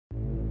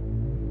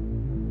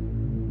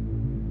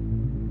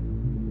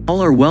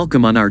All are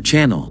welcome on our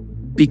channel.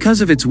 Because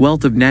of its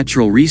wealth of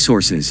natural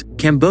resources,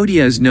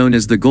 Cambodia is known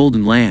as the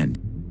Golden Land.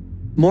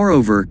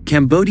 Moreover,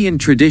 Cambodian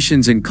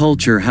traditions and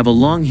culture have a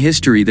long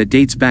history that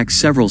dates back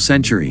several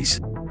centuries.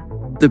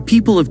 The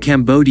people of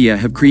Cambodia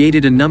have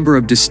created a number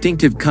of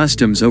distinctive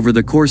customs over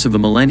the course of a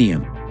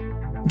millennium.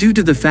 Due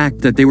to the fact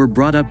that they were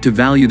brought up to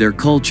value their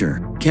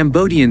culture,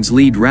 Cambodians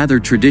lead rather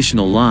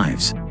traditional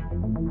lives.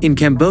 In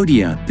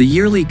Cambodia, the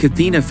yearly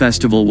Kathina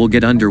festival will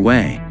get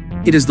underway.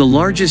 It is the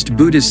largest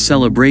Buddhist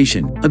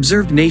celebration,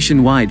 observed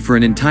nationwide for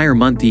an entire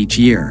month each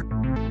year.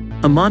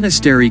 A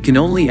monastery can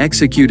only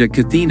execute a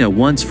Kathina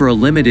once for a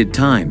limited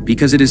time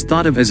because it is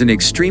thought of as an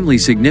extremely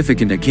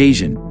significant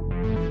occasion.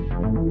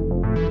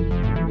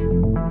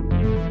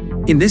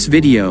 In this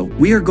video,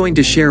 we are going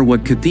to share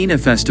what Kathina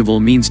festival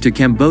means to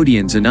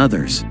Cambodians and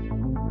others.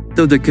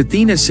 Though the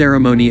Kathina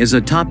ceremony is a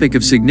topic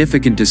of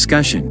significant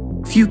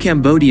discussion, few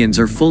Cambodians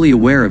are fully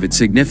aware of its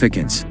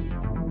significance.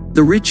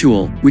 The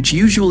ritual, which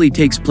usually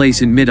takes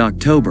place in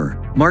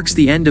mid-October, marks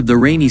the end of the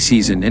rainy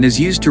season and is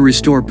used to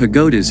restore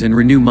pagodas and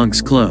renew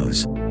monks'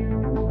 clothes.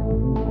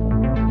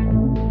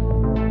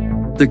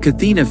 The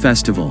Kathina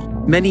festival.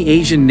 Many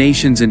Asian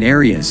nations and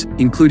areas,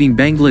 including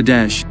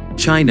Bangladesh,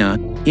 China,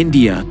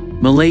 India,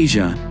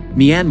 Malaysia,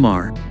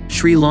 Myanmar,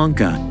 Sri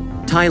Lanka,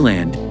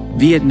 Thailand,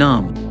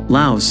 Vietnam,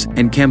 Laos,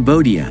 and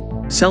Cambodia,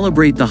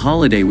 celebrate the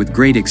holiday with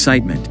great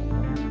excitement.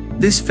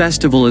 This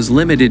festival is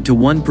limited to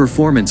one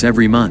performance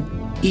every month.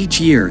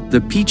 Each year, the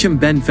Pichum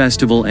Ben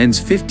festival ends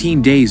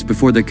 15 days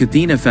before the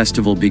Kathina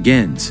festival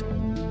begins.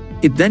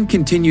 It then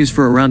continues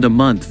for around a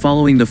month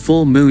following the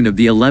full moon of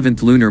the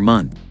 11th lunar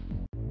month.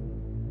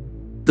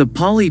 The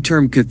Pali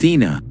term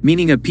Kathina,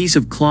 meaning a piece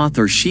of cloth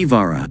or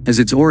shivara, as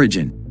its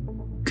origin.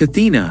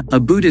 Kathina, a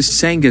Buddhist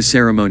Sangha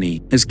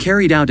ceremony, is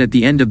carried out at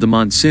the end of the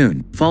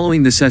monsoon,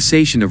 following the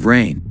cessation of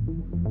rain.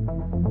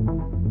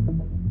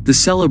 The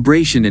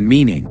celebration and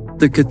meaning.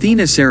 The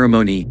Kathina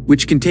ceremony,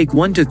 which can take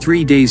 1 to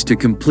 3 days to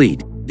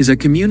complete, is a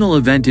communal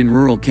event in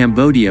rural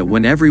Cambodia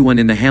when everyone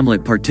in the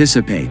hamlet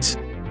participates.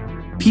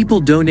 People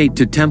donate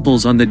to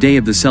temples on the day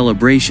of the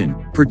celebration,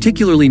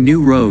 particularly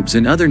new robes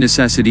and other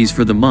necessities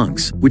for the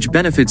monks, which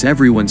benefits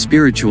everyone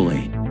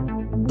spiritually.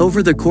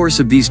 Over the course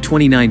of these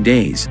 29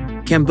 days,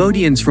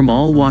 Cambodians from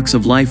all walks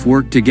of life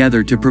work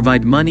together to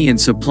provide money and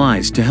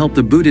supplies to help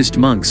the Buddhist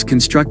monks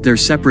construct their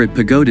separate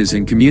pagodas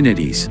and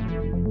communities.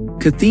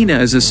 Kathina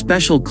is a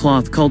special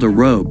cloth called a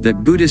robe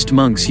that Buddhist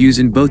monks use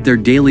in both their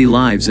daily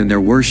lives and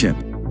their worship.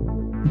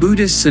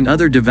 Buddhists and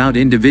other devout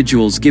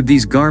individuals give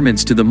these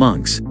garments to the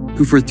monks,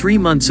 who for 3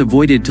 months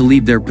avoided to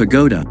leave their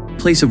pagoda,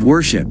 place of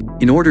worship,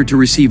 in order to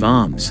receive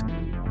alms.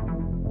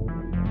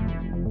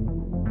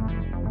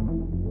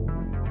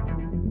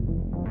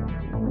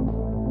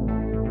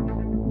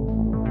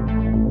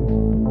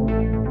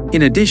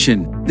 In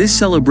addition, this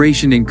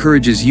celebration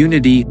encourages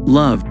unity,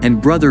 love,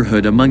 and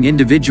brotherhood among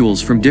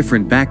individuals from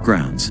different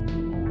backgrounds.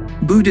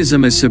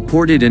 Buddhism is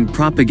supported and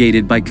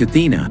propagated by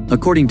Kathina,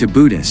 according to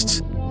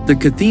Buddhists. The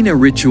Kathina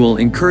ritual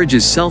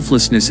encourages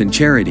selflessness and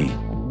charity.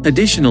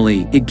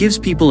 Additionally, it gives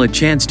people a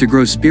chance to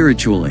grow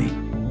spiritually.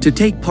 To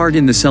take part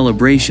in the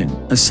celebration,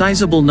 a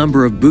sizable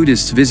number of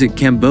Buddhists visit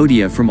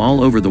Cambodia from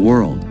all over the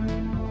world.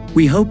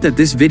 We hope that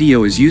this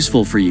video is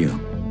useful for you.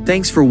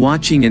 Thanks for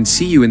watching and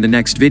see you in the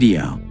next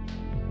video.